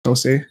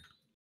OC. You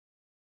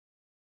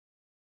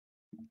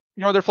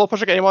know, they're full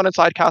pushing A1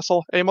 inside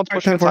castle. A1's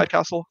pushing inside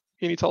castle.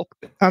 He needs help.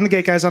 On the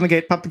gate, guys. On the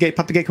gate. Pop the gate.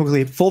 Pop the gate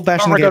quickly. Full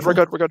bash on the gate. We're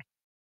good. We're good.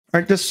 All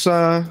right, just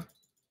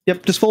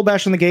yep, just full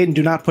bash on the gate and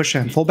do not push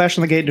in. Full bash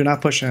on the gate, do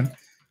not push in.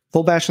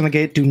 Full bash on the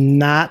gate, do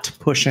not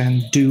push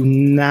in. Do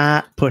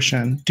not push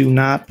in. Do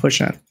not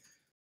push in.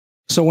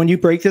 So when you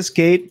break this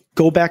gate,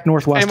 go back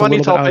northwest a little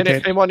bit out of the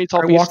gate. A1 needs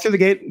help. Right, walk through the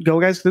gate. Go,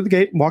 guys, through the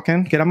gate. Walk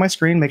in. Get on my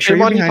screen. Make sure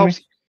you're behind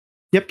me.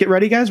 Yep, get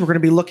ready, guys. We're going to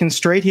be looking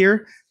straight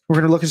here. We're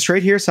going to look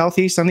straight here,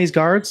 southeast on these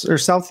guards, or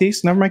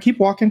southeast. Never mind. Keep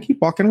walking.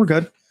 Keep walking. We're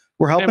good.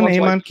 We're helping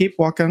Amon. Keep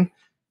walking.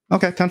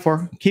 Okay,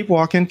 10-4. Keep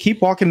walking.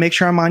 Keep walking. Make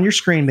sure I'm on your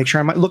screen. Make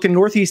sure I'm looking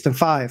northeast in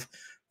 5,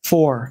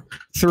 4,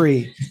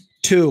 3,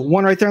 2,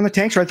 1. Right there on the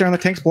tanks. Right there on the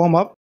tanks. Blow them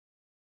up.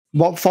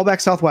 Fall back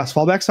southwest.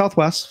 Fall back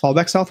southwest. Fall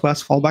back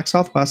southwest. Fall back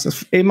southwest.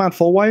 Is Amon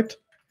full wiped?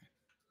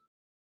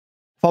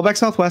 Fall back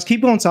southwest.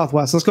 Keep going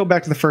southwest. Let's go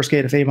back to the first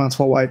gate if Amon's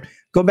full wipe.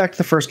 Go back to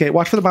the first gate.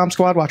 Watch for the bomb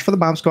squad. Watch for the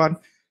bomb squad.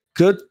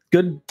 Good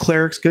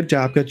clerics. Good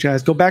job. Good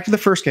guys. Go back to the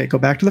first gate. Go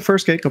back to the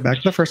first gate. Go back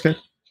to the first gate.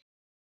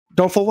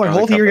 Don't full wipe.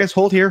 Hold here, guys.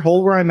 Hold here.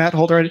 Hold where I'm at.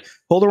 Hold right.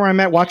 Hold where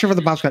I'm at. Watch over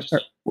the bomb squad.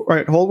 All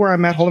right. Hold where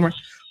I'm at. Hold them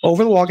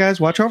over the wall, guys.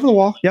 Watch over the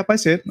wall. Yep, I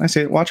see it. I see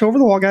it. Watch over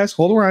the wall, guys.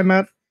 Hold where I'm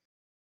at.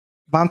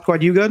 Bomb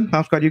squad, you good?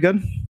 Bomb squad, you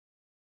good?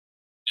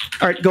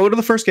 All right, go to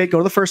the first gate. Go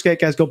to the first gate,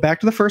 guys. Go back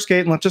to the first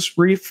gate and let's just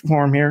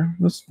reform here.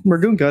 We're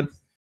doing good.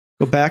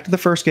 Go back to the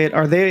first gate.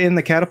 Are they in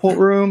the catapult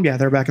room? Yeah,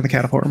 they're back in the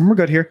catapult room. We're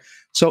good here.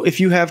 So if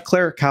you have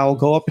cleric cowl,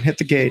 go up and hit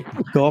the gate.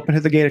 Go up and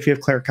hit the gate if you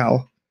have cleric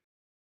cowl.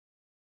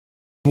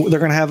 They're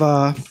going to have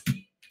a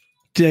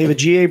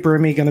GA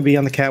Brimmy going to be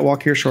on the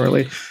catwalk here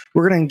shortly.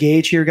 We're going to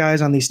engage here,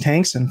 guys, on these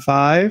tanks in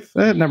 5.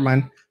 Never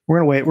mind. We're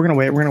going to wait. We're going to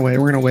wait. We're going to wait.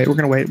 We're going to wait. We're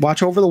going to wait.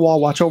 Watch over the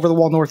wall. Watch over the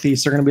wall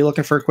northeast. They're going to be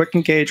looking for a quick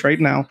engage right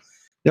now.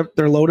 Yep,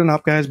 they're loading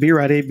up, guys. Be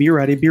ready. Be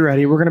ready. Be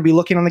ready. We're going to be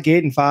looking on the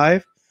gate in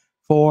 5,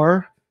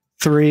 4,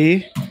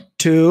 3,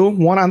 2,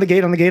 1 on the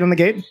gate, on the gate, on the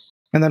gate.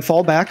 And then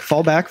fall back,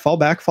 fall back, fall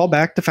back, fall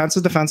back.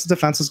 Defenses, defenses,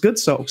 defenses. Good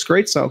soaks.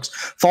 Great soaks.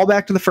 Fall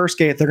back to the first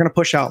gate. They're going to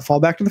push out. Fall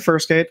back to the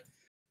first gate.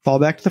 Fall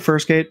back to the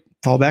first gate.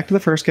 Fall back to the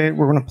first gate.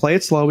 We're going to play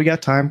it slow. We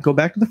got time. Go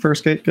back to the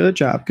first gate. Good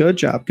job. Good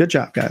job. Good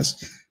job, guys.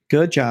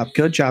 Good job.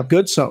 Good job.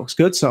 Good soaks.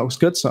 Good soaks.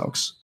 Good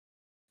soaks.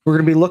 We're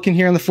going to be looking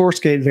here in the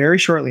first gate very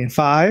shortly in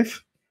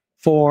 5,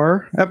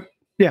 4,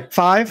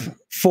 5,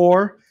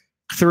 4,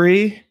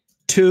 3,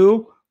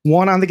 2,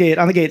 1 on the gate,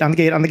 on the gate, on the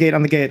gate, on the gate,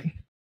 on the gate.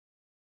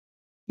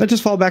 Let's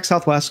just fall back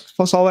southwest.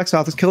 Fall back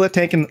southwest. Kill that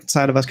tank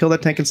inside of us. Kill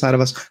that tank inside of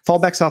us. Fall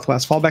back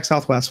southwest. Fall back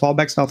southwest. Fall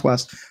back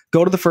southwest.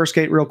 Go to the first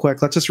gate real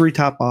quick. Let's just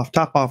re-top off.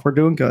 Top off. We're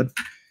doing good.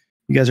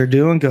 You guys are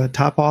doing good.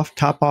 Top off.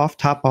 Top off.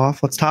 Top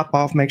off. Let's top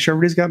off. Make sure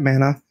everybody's got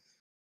mana.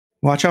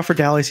 Watch out for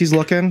Dallas. He's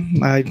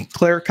looking. I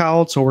cleric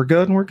cowled, so we're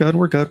good. We're good.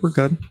 We're good. We're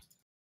good.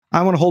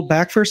 I want to hold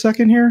back for a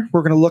second here.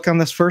 We're going to look on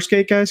this first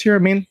gate, guys, here. I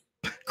mean,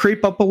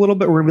 creep up a little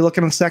bit. We're going to be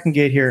looking on the second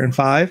gate here in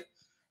 5,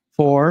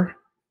 4,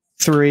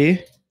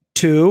 3,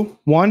 2,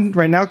 1.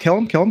 Right now, kill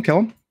him, kill him, kill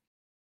him.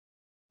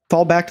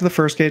 Fall back to the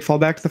first gate. Fall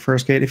back to the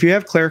first gate. If you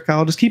have cleric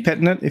cowl, just keep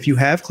hitting it. If you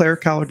have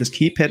cleric cowl, just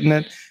keep hitting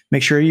it.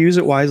 Make sure you use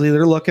it wisely.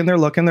 They're looking, they're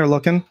looking, they're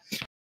looking.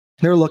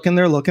 They're looking,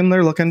 they're looking,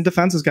 they're looking.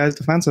 Defenses, guys,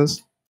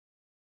 defenses.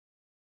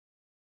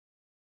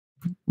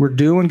 We're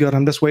doing good.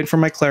 I'm just waiting for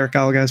my cleric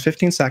cowl, guys.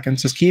 15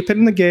 seconds. Just keep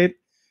hitting the gate.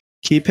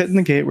 Keep hitting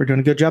the gate. We're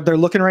doing a good job. They're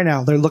looking right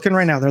now. They're looking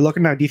right now. They're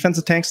looking now.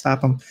 Defensive tank, stop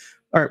them.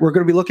 All right, we're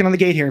going to be looking on the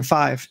gate here in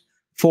 5,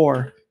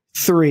 4,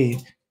 3,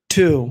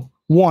 2,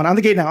 1. On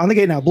the gate now. On the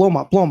gate now. Blow them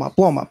up. Blow them up.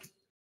 Blow them up.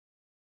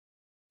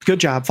 Good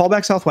job. Fall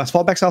back southwest.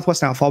 Fall back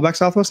southwest now. Fall back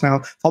southwest now.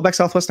 Fall back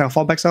southwest now.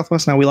 Fall back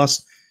southwest now. We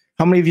lost.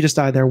 How many of you just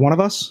died there? One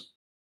of us?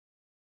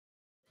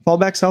 Fall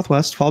back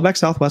southwest. Fall back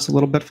southwest a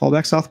little bit. Fall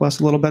back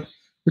southwest a little bit.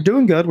 We're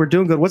doing good. We're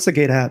doing good. What's the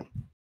gate at?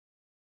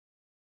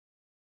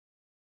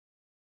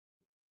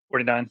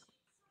 49.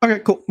 Okay,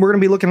 cool. We're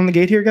going to be looking on the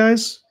gate here,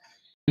 guys.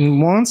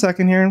 In 1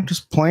 second here.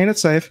 Just playing it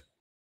safe.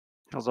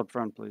 Hills up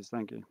front, please.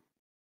 Thank you.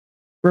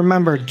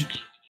 Remember.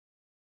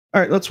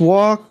 All right, let's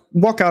walk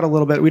out a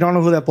little bit. We don't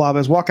know who that blob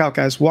is. Walk out,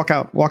 guys. Walk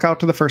out. Walk out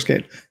to the first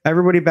gate.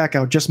 Everybody back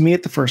out. Just me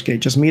at the first gate.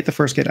 Just me at the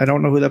first gate. I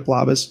don't know who that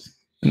blob is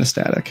in the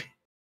static.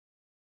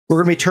 We're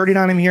going to be turning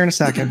on him here in a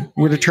second.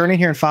 We're going to turn in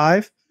here in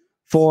 5,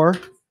 4,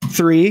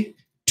 3,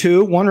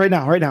 2, 1. Right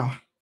now. Right now.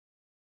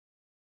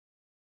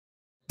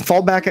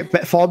 Fall back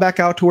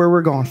out to where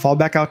we're going. Fall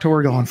back out to where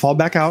we're going. Fall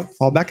back out.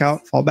 Fall back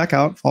out. Fall back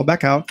out. Fall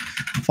back out.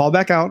 Fall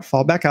back out.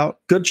 Fall back out.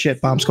 Good shit,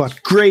 bomb squad.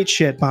 Great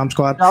shit, bomb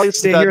squad.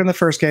 Stay here in the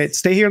first gate.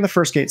 Stay here in the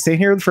first gate. Stay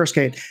here in the first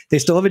gate. They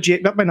still have a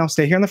G up by now.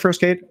 Stay here in the first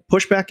gate.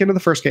 Push back into the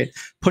first gate.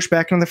 Push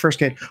back into the first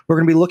gate. We're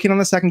going to be looking on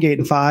the second gate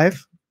in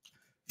 5,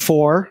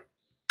 4,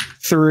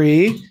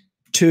 3,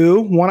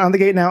 2, 1. On the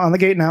gate now. On the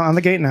gate now. On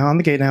the gate now. On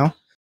the gate now.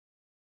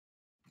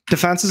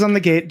 Defenses on the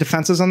gate,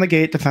 defenses on the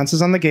gate,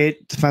 defenses on the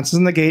gate, defenses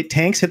on the gate.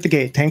 Tanks hit the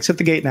gate. Tanks hit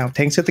the gate now.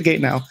 Tanks hit the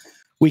gate now.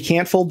 We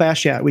can't full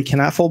bash yet. We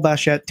cannot full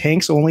bash yet.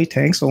 Tanks only,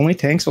 tanks only,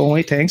 tanks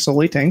only, tanks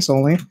only, tanks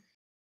only. And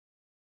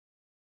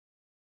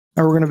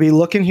we're going to be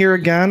looking here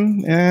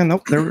again. And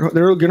nope, they're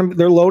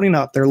loading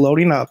up. They're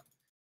loading up.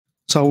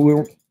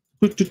 So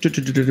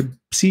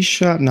C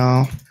shot?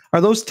 No.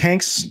 Are those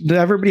tanks? Did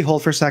everybody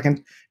hold for a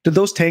second? Did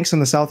those tanks on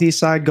the southeast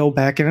side go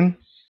back in?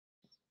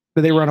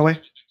 Did they run away?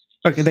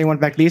 Okay, they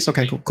went back east.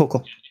 Okay, cool.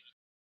 All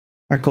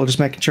right, cool. Just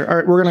making sure. All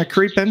right, we're gonna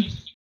creep in.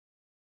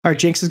 All right,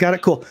 Jinx has got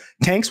it. Cool.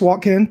 Tanks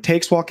walk in.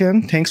 Tanks walk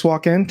in. Tanks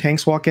walk in.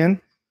 Tanks walk in.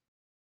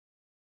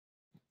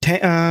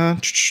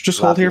 Just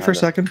hold here for a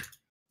second.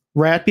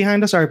 Rat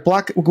behind us. All right,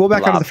 block. We'll go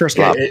back onto the first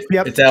gate.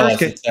 Yep. It's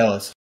allies. It's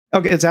allies.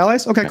 Okay, it's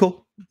allies. Okay,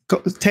 cool.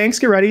 Tanks,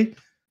 get ready.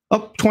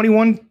 Up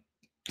 21.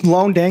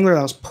 Lone Dangler.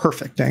 That was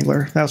perfect,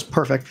 Dangler. That was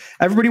perfect.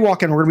 Everybody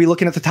walk in. We're gonna be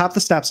looking at the top of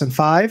the steps in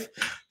 5,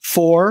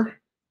 4,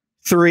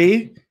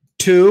 3,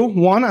 2,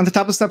 1. On the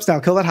top of the steps now.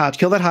 Kill that Hodge.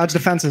 Kill that Hodge.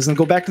 Defenses and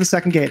go back to the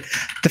second gate.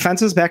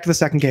 Defenses back to the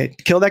second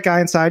gate. Kill that guy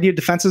inside you.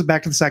 Defenses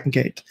back to the second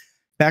gate.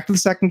 Back to the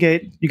second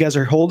gate. You guys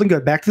are holding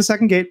good. Back to the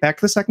second gate. Back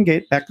to the second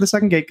gate. Back to the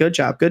second gate. Good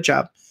job. Good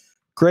job.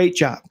 Great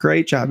job.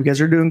 Great job. You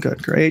guys are doing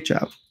good. Great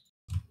job.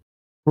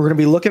 We're going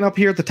to be looking up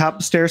here at the top of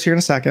the stairs here in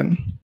a second.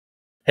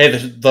 Hey,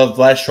 the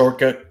last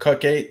shortcut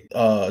gate,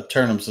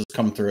 Turnums is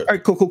coming through it. All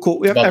right,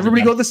 cool. Yep,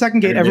 everybody go to the second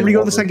gate. Everybody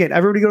go to the second gate.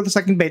 Everybody go to the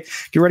second gate.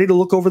 Get ready to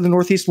look over the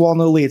northeast wall,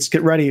 no leads.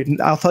 Get ready.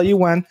 I'll tell you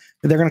when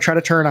they're going to try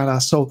to turn on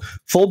us. So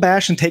full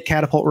bash and take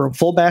catapult room.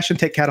 Full bash and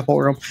take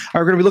catapult room. All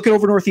right, we're going to be looking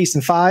over northeast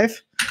in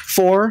 5,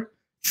 4,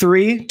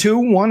 3, 2,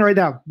 1. Right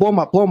now. Blow them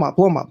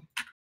up.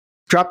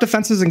 Drop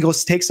defenses and go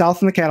take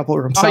south in the catapult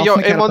room. South yo,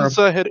 in the catapult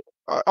A1's hit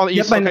on the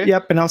east.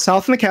 Yep, and now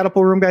south in the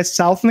catapult room, guys.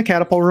 South in the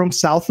catapult room.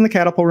 South in the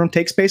catapult room.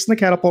 Take space in the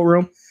catapult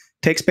room.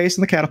 Take space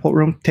in the catapult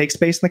room. Take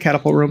space in the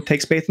catapult room.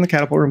 Take space in the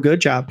catapult room. Good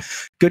job.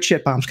 Good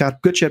shit bomb,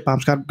 Scott. Good shit bomb,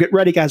 Scott. Get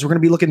ready, guys. We're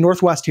going to be looking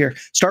northwest here.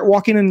 Start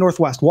walking in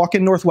northwest. Walk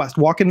in northwest.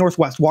 Walk in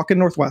northwest. Walk in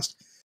northwest.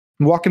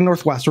 Walk in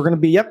northwest. We're going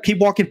to be, keep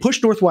walking.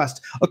 Push northwest.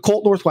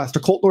 Occult northwest.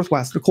 Occult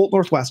northwest. Occult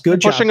northwest.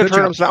 Good job. Pushing the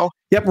terms now.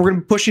 Yep, we're going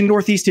to be pushing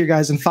northeast here,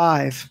 guys, in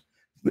 5.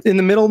 In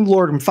the middle of the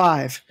Lordum,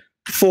 5,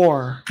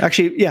 4.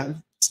 Actually, yeah.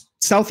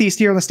 Southeast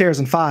here on the stairs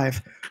in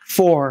 5,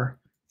 4,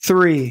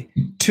 3,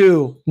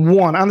 2,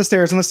 1. On the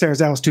stairs.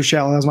 That was too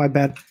shallow. That was my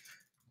bad.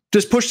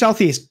 Just push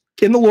southeast.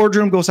 In the Lord's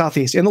room, go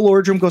southeast. In the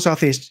Lord's room, go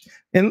southeast.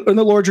 In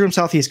the Lord's room,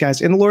 southeast,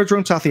 guys. In the Lord's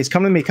room, southeast.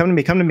 Come to me.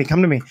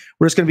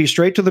 We're just going to be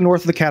straight to the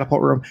north of the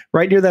catapult room.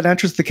 Right near that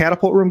entrance to the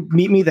catapult room.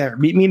 Meet me there.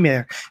 Meet me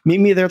there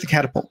at the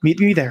catapult. Meet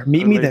me there.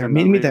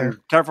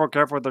 Careful.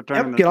 They're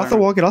turning. Yep, get off the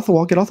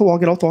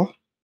wall.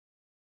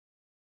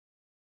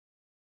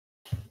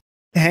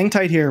 Hang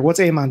tight here. What's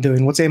Amon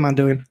doing? All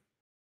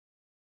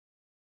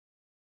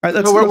right,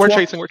 we're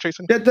chasing.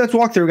 Let's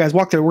walk through, guys.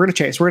 Walk through. We're gonna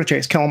chase.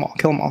 Kill them all.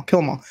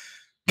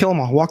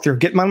 Walk through.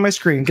 Get on my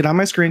screen. Get on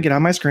my screen. They're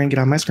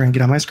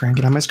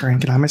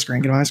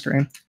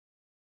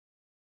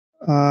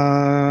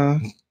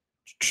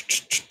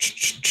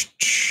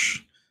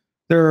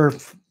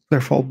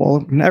full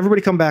ball.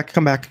 Everybody come back.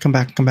 We're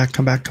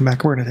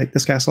gonna take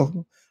this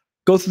castle.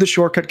 Go through the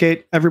shortcut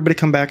gate. Everybody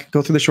come back.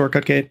 Go through the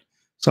shortcut gate.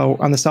 So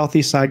on the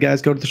southeast side,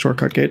 guys, go to the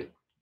shortcut gate.